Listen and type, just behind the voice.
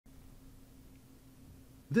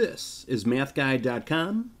This is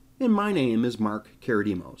MATHguide.com, and my name is Mark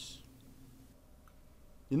Karadimos.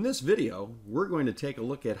 In this video, we're going to take a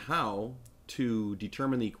look at how to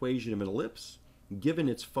determine the equation of an ellipse given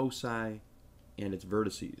its foci and its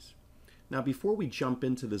vertices. Now, before we jump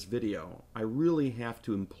into this video, I really have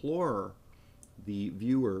to implore the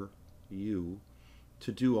viewer, you,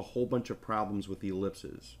 to do a whole bunch of problems with the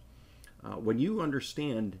ellipses. When you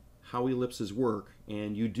understand how ellipses work,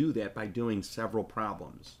 and you do that by doing several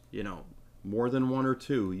problems, more than one or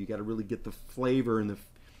two, you got to really get the flavor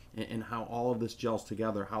and how all of this gels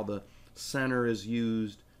together, how the center is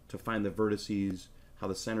used to find the vertices, how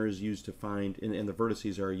the center is used to find, and the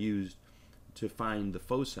vertices are used to find the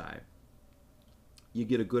foci. You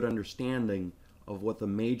get a good understanding of what the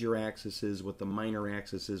major axis is, what the minor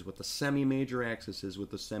axis is, what the semi-major axis is,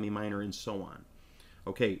 what the semi-minor, and so on.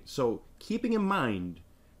 Okay, so keeping in mind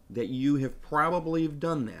that you have probably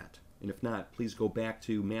done that, and if not, please go back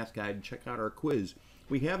to MATHguide and check out our quiz.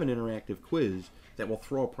 We have an interactive quiz that will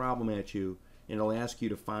throw a problem at you, and it'll ask you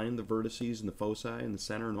to find the vertices and the foci and the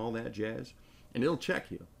center and all that jazz, and it'll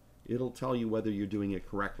check you. It'll tell you whether you're doing it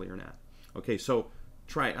correctly or not. Okay, so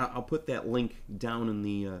try it. I'll put that link down in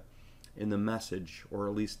the message, or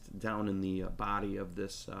at least down in the body of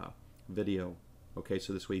this video. Okay,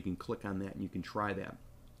 so this way you can click on that and you can try that.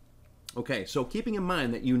 Okay, so keeping in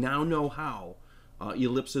mind that you now know how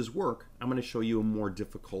ellipses work, I'm going to show you a more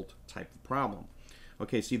difficult type of problem.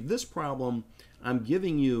 Okay, see, this problem, I'm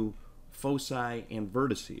giving you foci and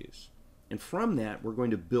vertices, and from that we're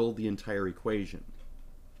going to build the entire equation.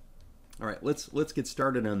 All right, let's get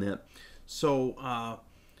started on that. So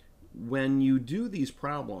when you do these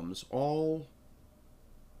problems, all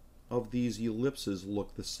of these ellipses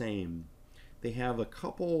look the same. They have a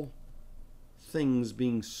couple things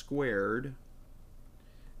being squared.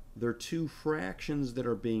 There are two fractions that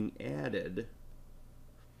are being added,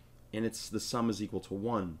 and it's the sum is equal to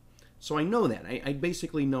 1. So I know that. I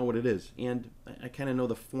basically know what it is, and I kind of know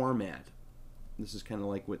the format. This is kind of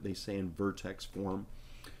like what they say in vertex form.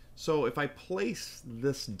 So if I place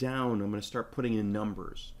this down, I'm going to start putting in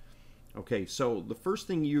numbers. Okay, so the first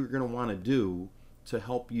thing you're going to want to do to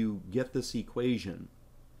help you get this equation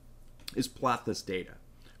is plot this data.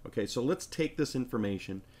 Okay, so let's take this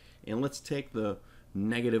information and let's take the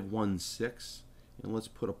 -1, 6, and let's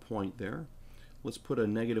put a point there. Let's put a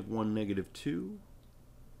 -1, -2.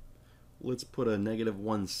 Let's put a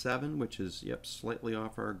 -1, 7, which is, yep, slightly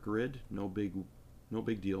off our grid. No big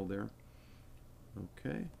deal there.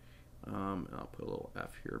 Okay, I'll put a little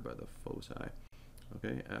F here by the foci.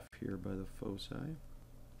 Okay, F here by the foci.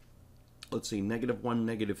 Let's see, -1,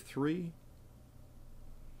 -3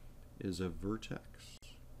 is a vertex.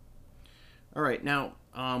 All right, now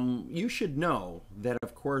you should know that,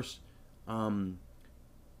 of course, our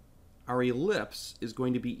ellipse is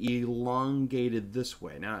going to be elongated this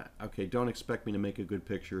way. Now, okay, don't expect me to make a good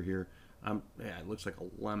picture here. Yeah, it looks like a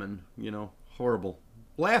lemon, horrible,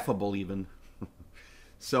 laughable even.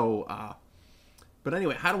 So, but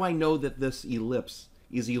anyway, how do I know that this ellipse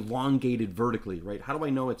is elongated vertically, right? How do I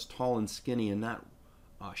know it's tall and skinny and not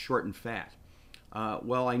short and fat?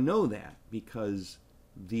 Well, I know that because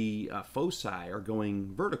the foci are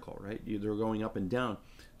going vertical, right? They're going up and down.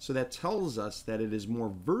 So that tells us that it is more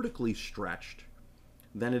vertically stretched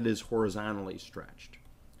than it is horizontally stretched.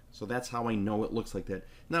 So that's how I know it looks like that.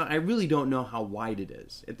 Now, I really don't know how wide it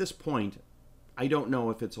is. At this point, I don't know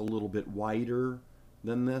if it's a little bit wider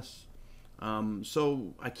than this.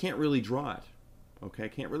 So I can't really draw it. Okay, I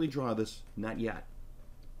can't really draw this, not yet.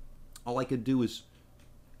 All I could do is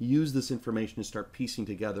use this information to start piecing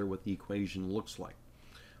together what the equation looks like.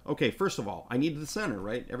 Okay, first of all, I need the center,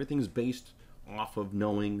 right? Everything's based off of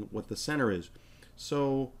knowing what the center is.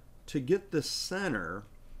 So to get the center,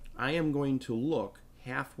 I am going to look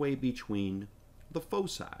halfway between the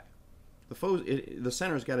foci. The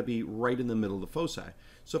center's got to be right in the middle of the foci.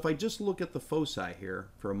 So if I just look at the foci here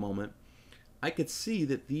for a moment, I could see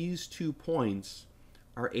that these 2 points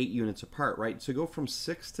are 8 units apart, right? So go from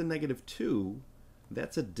 6 to -2,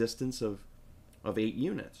 that's a distance of 8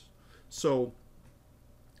 units. So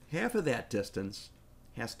half of that distance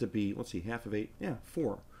has to be, let's see, half of 8, yeah,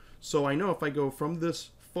 4. So I know if I go from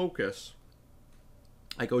this focus,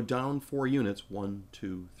 I go down 4 units, 1,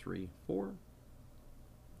 2, 3, 4,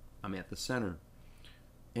 I'm at the center.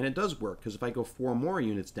 And it does work, because if I go 4 more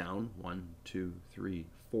units down, 1, 2, 3,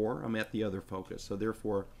 4, I'm at the other focus. So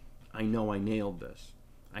therefore, I know I nailed this.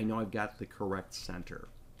 I know I've got the correct center.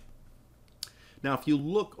 Now if you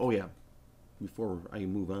look, oh yeah, before I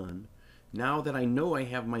move on, now that I know I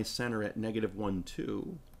have my center at -1,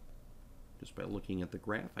 2, just by looking at the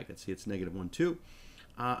graph, I can see it's -1, 2.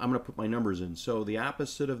 I'm going to put my numbers in. So the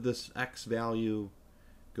opposite of this x value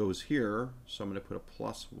goes here, so I'm going to put a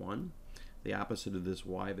plus 1. The opposite of this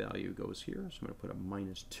y value goes here, so I'm going to put a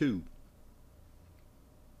minus 2.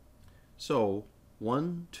 So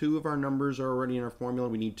 1, 2 of our numbers are already in our formula.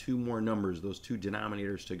 We need 2 more numbers, those 2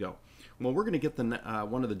 denominators to go. Well, we're going to get the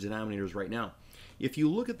one of the denominators right now. If you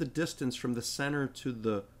look at the distance from the center to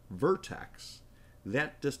the vertex,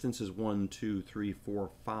 that distance is 1, 2, 3, 4,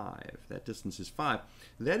 5. That distance is 5.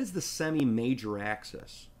 That is the semi-major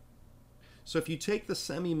axis. So if you take the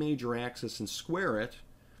semi-major axis and square it,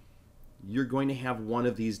 you're going to have one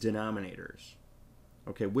of these denominators.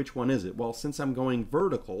 Okay, which one is it? Well, since I'm going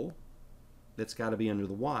vertical, that's got to be under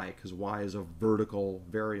the y, because y is a vertical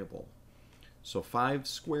variable. So 5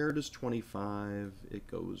 squared is 25. It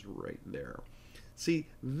goes right there. See,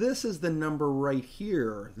 this is the number right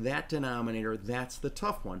here, that denominator, that's the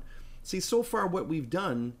tough one. See, so far what we've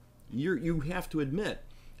done, you have to admit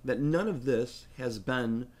that none of this has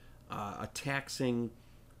been a taxing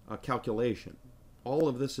calculation. All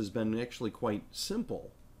of this has been actually quite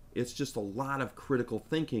simple. It's just a lot of critical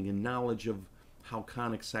thinking and knowledge of how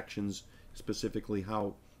conic sections, specifically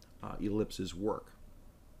how ellipses work.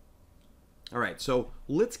 All right, so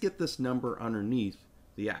let's get this number underneath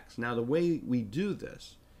the x. Now the way we do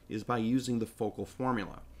this is by using the focal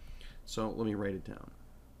formula. So let me write it down.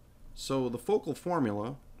 So the focal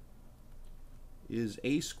formula is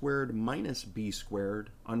a squared minus b squared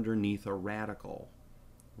underneath a radical.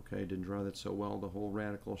 Okay, I didn't draw that so well. The whole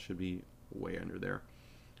radical should be way under there.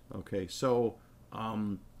 Okay, so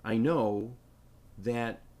I know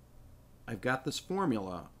that I've got this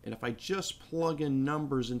formula, and if I just plug in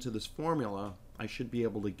numbers into this formula, I should be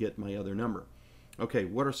able to get my other number. Okay,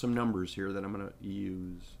 what are some numbers here that I'm going to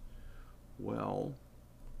use? Well,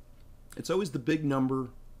 it's always the big number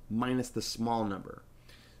minus the small number.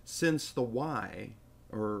 Since the y,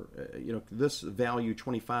 or this value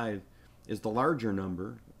 25 is the larger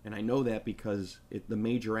number, and I know that because the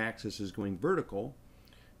major axis is going vertical,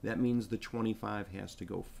 that means the 25 has to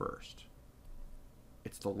go first.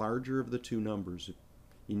 It's the larger of the two numbers,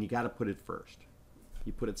 and you got to put it first.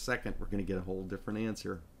 You put it second, we're going to get a whole different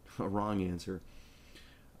answer, a wrong answer.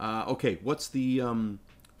 Okay, what's the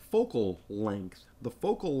focal length? The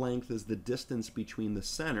focal length is the distance between the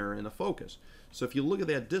center and the focus. So if you look at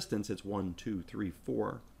that distance, it's 1, 2, 3,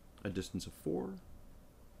 4, a distance of 4.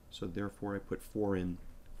 So therefore I put 4 in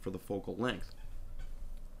for the focal length.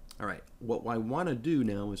 All right, what I want to do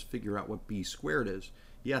now is figure out what b squared is.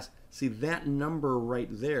 Yes, see that number right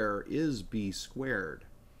there is b squared.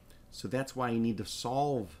 So that's why I need to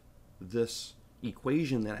solve this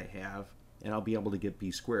equation that I have, and I'll be able to get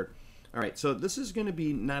b squared. All right, so this is going to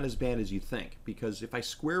be not as bad as you think, because if I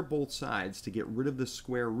square both sides to get rid of the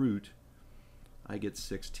square root, I get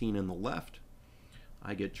 16 on the left.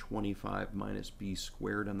 I get 25 minus b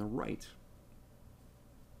squared on the right.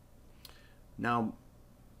 Now,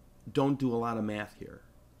 don't do a lot of math here.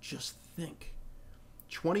 Just think.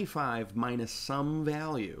 25 minus some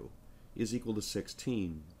value is equal to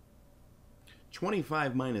 16.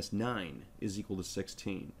 25 minus 9 is equal to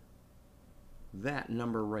 16. That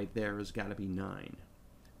number right there has got to be 9.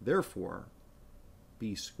 Therefore,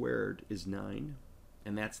 b squared is 9,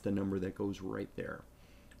 and that's the number that goes right there.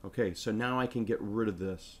 Okay, so now I can get rid of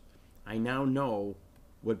this. I now know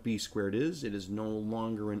what b squared is. It is no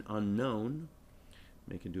longer an unknown.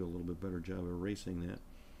 I can do a little bit better job of erasing that.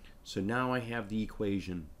 So now I have the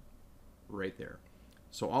equation right there.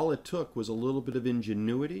 So all it took was a little bit of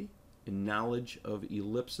ingenuity and knowledge of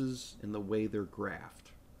ellipses and the way they're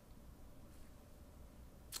graphed.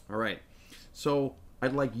 All right, so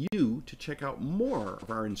I'd like you to check out more of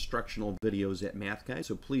our instructional videos at MATHguide,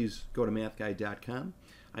 so please go to MATHguide.com.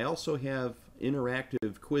 I also have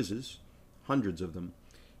interactive quizzes, hundreds of them,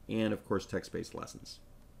 and of course text-based lessons.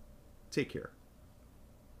 Take care.